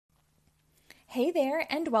Hey there,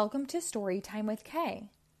 and welcome to Storytime with Kay.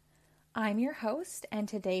 I'm your host, and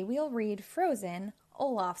today we'll read Frozen,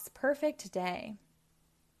 Olaf's Perfect Day.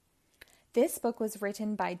 This book was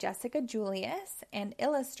written by Jessica Julius and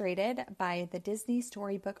illustrated by the Disney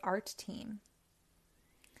Storybook Art Team.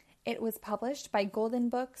 It was published by Golden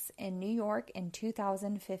Books in New York in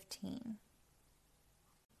 2015.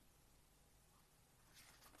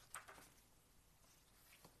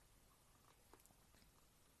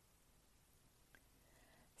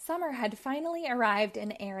 Summer had finally arrived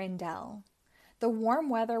in Arendelle. The warm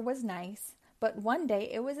weather was nice, but one day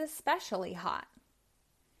it was especially hot.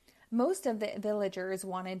 Most of the villagers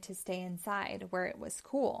wanted to stay inside where it was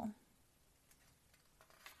cool.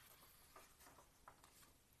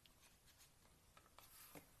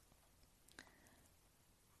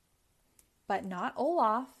 But not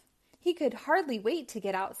Olaf. He could hardly wait to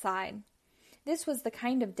get outside. This was the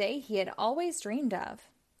kind of day he had always dreamed of.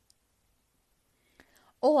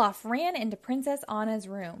 Olaf ran into Princess Anna's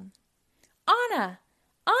room. "Anna!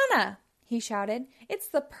 Anna!" he shouted. "It's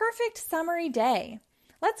the perfect summery day.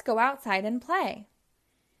 Let's go outside and play."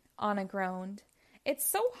 Anna groaned. "It's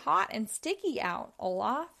so hot and sticky out,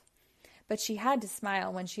 Olaf." But she had to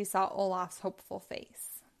smile when she saw Olaf's hopeful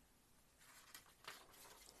face.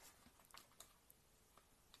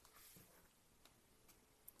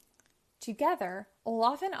 Together,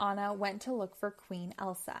 Olaf and Anna went to look for Queen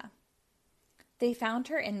Elsa. They found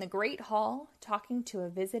her in the great hall, talking to a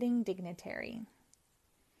visiting dignitary.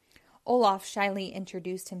 Olaf shyly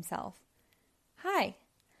introduced himself. "Hi,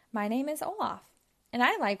 my name is Olaf, and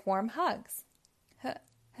I like warm hugs."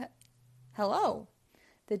 Hello,"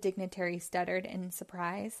 the dignitary stuttered in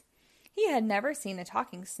surprise. He had never seen a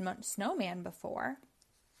talking snowman before.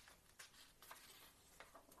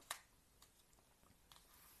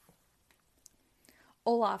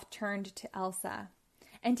 Olaf turned to Elsa.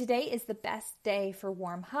 "And today is the best day for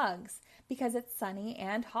warm hugs because it's sunny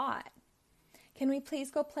and hot. Can we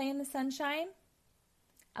please go play in the sunshine?"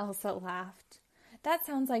 Elsa laughed. "That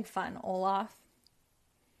sounds like fun, Olaf."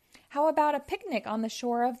 "How about a picnic on the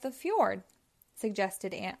shore of the fjord?"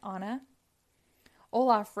 suggested Aunt Anna.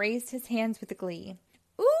 Olaf raised his hands with glee.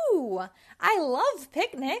 "Ooh, I love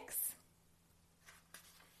picnics!"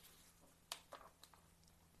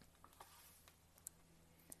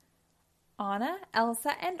 Anna,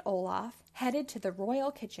 Elsa, and Olaf headed to the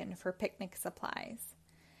royal kitchen for picnic supplies.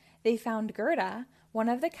 They found Gerda, one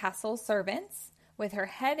of the castle's servants, with her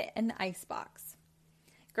head in the icebox.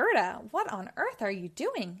 "Gerda, what on earth are you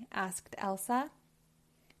doing?" asked Elsa.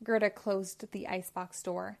 Gerda closed the icebox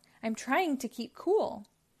door. "I'm trying to keep cool."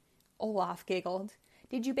 Olaf giggled.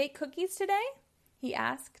 "Did you bake cookies today?" he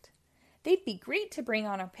asked. "They'd be great to bring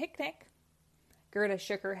on a picnic." Gerda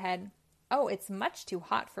shook her head. "Oh, it's much too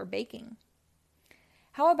hot for baking."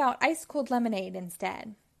 "How about ice-cold lemonade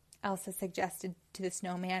instead?" Elsa suggested to the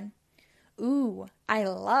snowman. "Ooh, I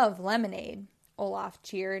love lemonade," Olaf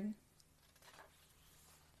cheered.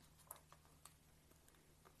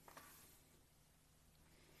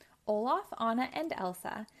 Olaf, Anna, and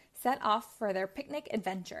Elsa set off for their picnic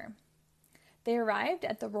adventure. They arrived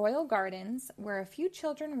at the royal gardens where a few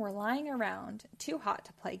children were lying around, too hot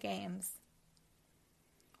to play games.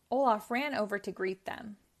 Olaf ran over to greet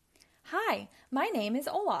them. "Hi, my name is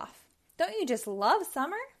Olaf. Don't you just love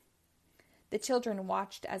summer?" The children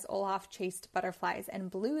watched as Olaf chased butterflies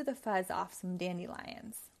and blew the fuzz off some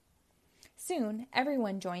dandelions. Soon,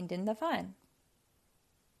 everyone joined in the fun.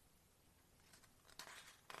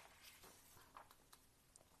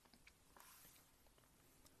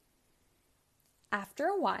 After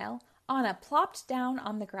a while, Anna plopped down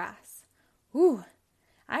on the grass. "Whew,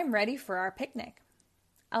 I'm ready for our picnic."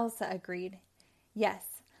 Elsa agreed.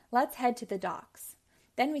 "Yes, let's head to the docks.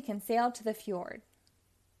 Then we can sail to the fjord."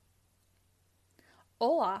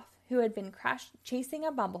 Olaf, who had been chasing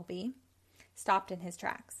a bumblebee, stopped in his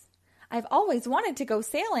tracks. "I've always wanted to go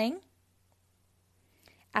sailing."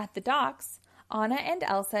 At the docks, Anna and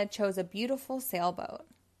Elsa chose a beautiful sailboat.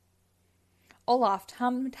 Olaf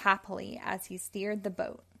hummed happily as he steered the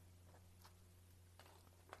boat.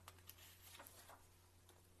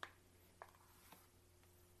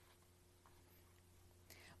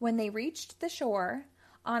 When they reached the shore,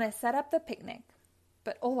 Anna set up the picnic,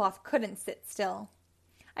 but Olaf couldn't sit still.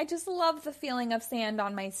 "I just love the feeling of sand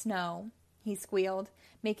on my snow," he squealed,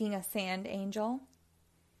 making a sand angel.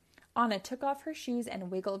 Anna took off her shoes and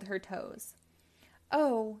wiggled her toes.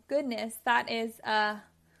 "Oh, goodness, that is,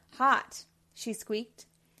 hot," she squeaked.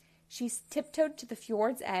 She tiptoed to the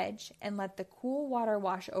fjord's edge and let the cool water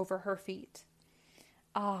wash over her feet.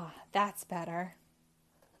 "Ah, that's better."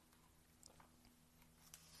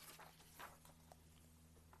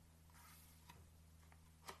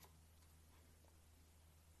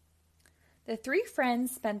 The three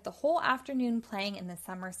friends spent the whole afternoon playing in the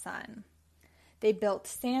summer sun. They built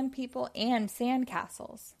sand people and sand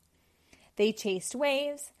castles. They chased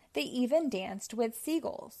waves. They even danced with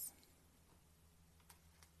seagulls.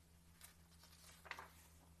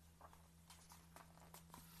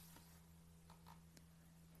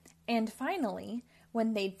 And finally,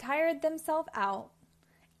 when they'd tired themselves out,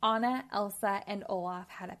 Anna, Elsa, and Olaf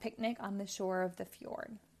had a picnic on the shore of the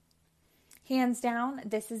fjord. "Hands down,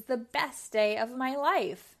 this is the best day of my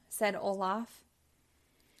life," said Olaf.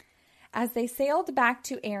 As they sailed back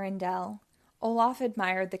to Arendelle, Olaf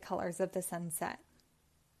admired the colors of the sunset.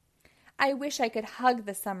 "I wish I could hug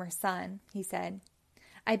the summer sun," he said.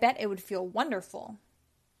 "I bet it would feel wonderful."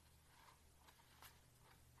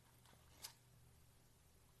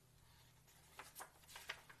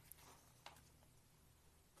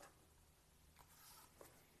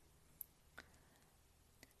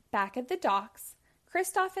 Back at the docks,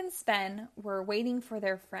 Kristoff and Sven were waiting for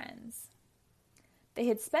their friends. They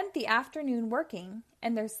had spent the afternoon working,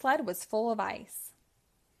 and their sled was full of ice.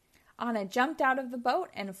 Anna jumped out of the boat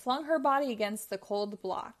and flung her body against the cold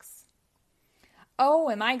blocks. "Oh,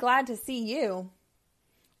 am I glad to see you!"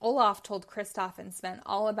 Olaf told Kristoff and Sven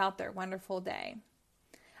all about their wonderful day.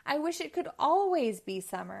 "I wish it could always be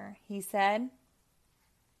summer," he said.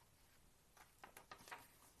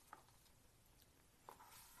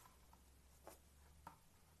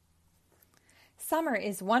 "Summer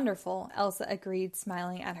is wonderful," Elsa agreed,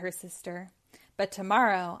 smiling at her sister. "But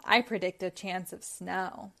tomorrow I predict a chance of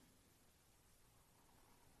snow."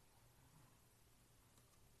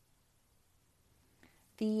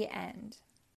 The end.